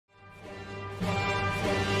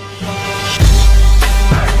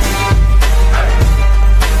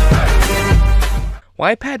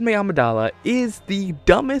why Padme Amidala is the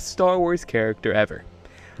dumbest Star Wars character ever.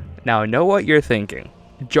 Now I know what you're thinking.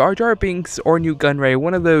 Jar Jar Binks or Newt Gunray,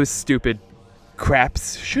 one of those stupid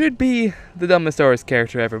craps, should be the dumbest Star Wars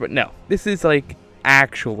character ever, but no. This is like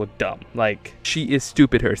actual dumb. Like, she is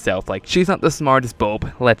stupid herself. Like, she's not the smartest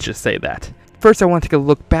bulb, let's just say that. First, I want to take a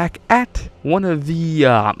look back at one of the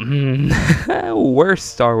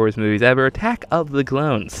worst Star Wars movies ever, Attack of the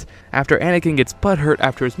Clones, after Anakin gets butthurt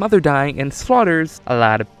after his mother dying and slaughters a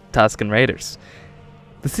lot of Tusken Raiders.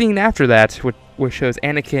 The scene after that, which shows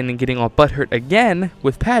Anakin getting all butthurt again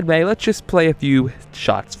with Padme, let's just play a few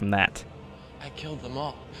shots from that. I killed them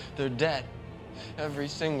all. They're dead. Every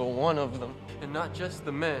single one of them. And not just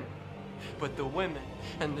the men, but the women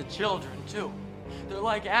and the children too. They're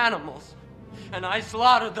like animals. And I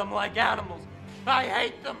slaughtered them like animals. I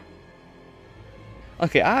hate them.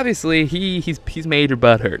 Okay, obviously he's made her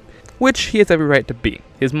butthurt, which he has every right to be.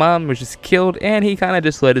 His mom was just killed, and he kind of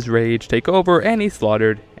just let his rage take over, and he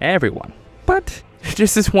slaughtered everyone. But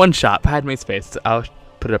just this one shot, Padme's face. I'll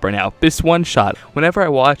put it up right now. This one shot. Whenever I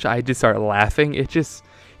watch, I just start laughing.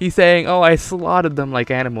 He's saying, "Oh, I slaughtered them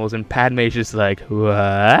like animals," and Padme's just like,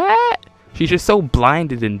 "What?" She's just so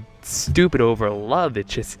blinded and stupid over love.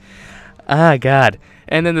 It's just, ah, God.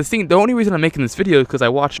 And then the scene, the only reason I'm making this video is because I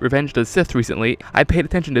watched Revenge of the Sith recently. I paid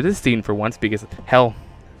attention to this scene for once because, hell,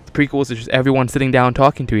 the prequels is just everyone sitting down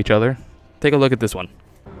talking to each other. Take a look at this one.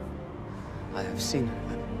 I have seen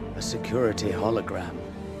a security hologram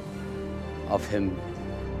of him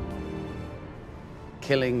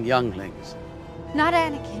killing younglings. Not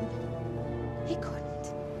Anakin. He couldn't.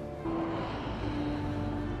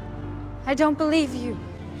 I don't believe you.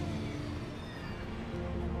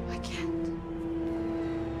 I can't.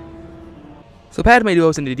 So Padme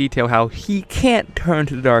goes into detail how he can't turn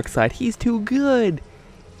to the dark side. He's too good.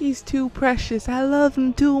 He's too precious. I love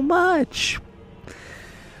him too much.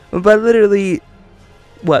 But literally,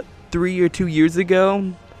 what, 3 or 2 years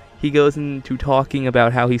ago, he goes into talking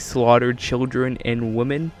about how he slaughtered children and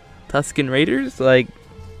women. Tusken Raiders? Like,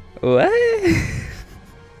 what?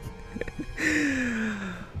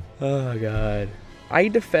 Oh, God. I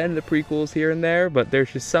defend the prequels here and there, but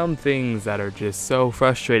there's just some things that are just so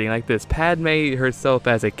frustrating, like this. Padme herself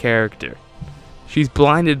as a character. She's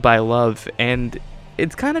blinded by love, and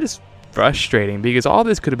it's kind of just frustrating, because all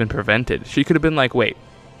this could have been prevented. She could have been like, wait,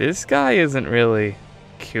 this guy isn't really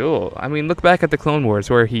cool. I mean, look back at the Clone Wars,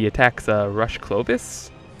 where he attacks Rush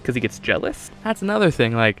Clovis, because he gets jealous. That's another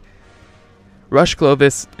thing, like, Rush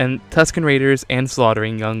Clovis and Tusken Raiders and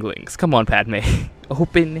slaughtering younglings. Come on, Padme.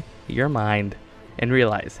 Open your mind and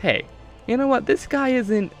realize, hey, you know what? This guy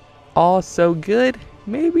isn't all so good.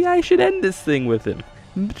 Maybe I should end this thing with him.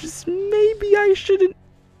 Just maybe I shouldn't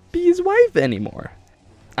be his wife anymore.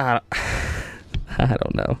 I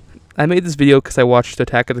don't know. I made this video because I watched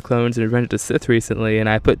Attack of the Clones and Revenge of the Sith recently, and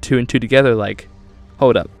I put 2 and 2 together like,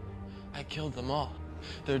 hold up. I killed them all.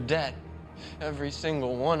 They're dead. Every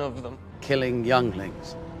single one of them. Killing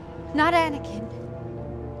younglings. Not Anakin.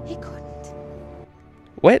 He couldn't.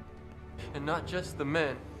 What? And not just the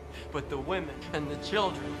men, but the women and the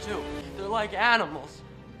children too. They're like animals.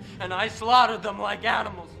 And I slaughtered them like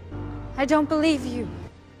animals. I don't believe you.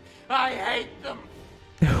 I hate them.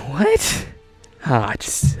 What?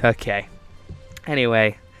 Okay.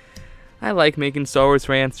 Anyway, I like making Star Wars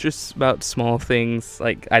rants just about small things.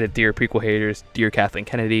 Like, I did Dear Prequel Haters, Dear Kathleen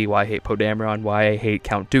Kennedy, Why I Hate Poe Dameron, Why I Hate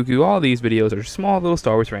Count Dooku. All these videos are small little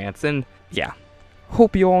Star Wars rants, and yeah.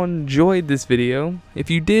 Hope you all enjoyed this video. If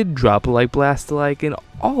you did, drop a like, blast a like, and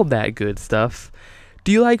all that good stuff.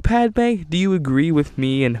 Do you like Padme? Do you agree with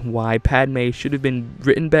me and why Padme should have been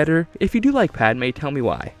written better? If you do like Padme, tell me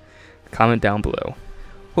why. Comment down below.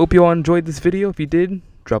 Hope you all enjoyed this video. If you did,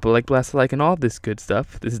 drop a like, blast a like, and all this good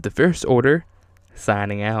stuff. This is the First Order,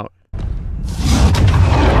 signing out.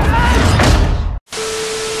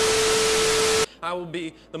 I will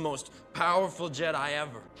be the most powerful Jedi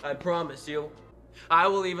ever. I promise you. I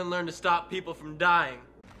will even learn to stop people from dying.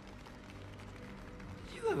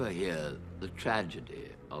 Did you ever hear the tragedy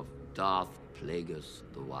of Darth Plagueis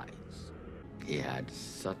the Wise? He had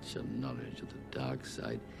such a knowledge of the dark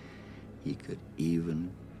side, he could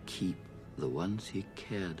even keep the ones he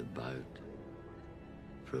cared about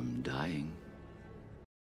from dying.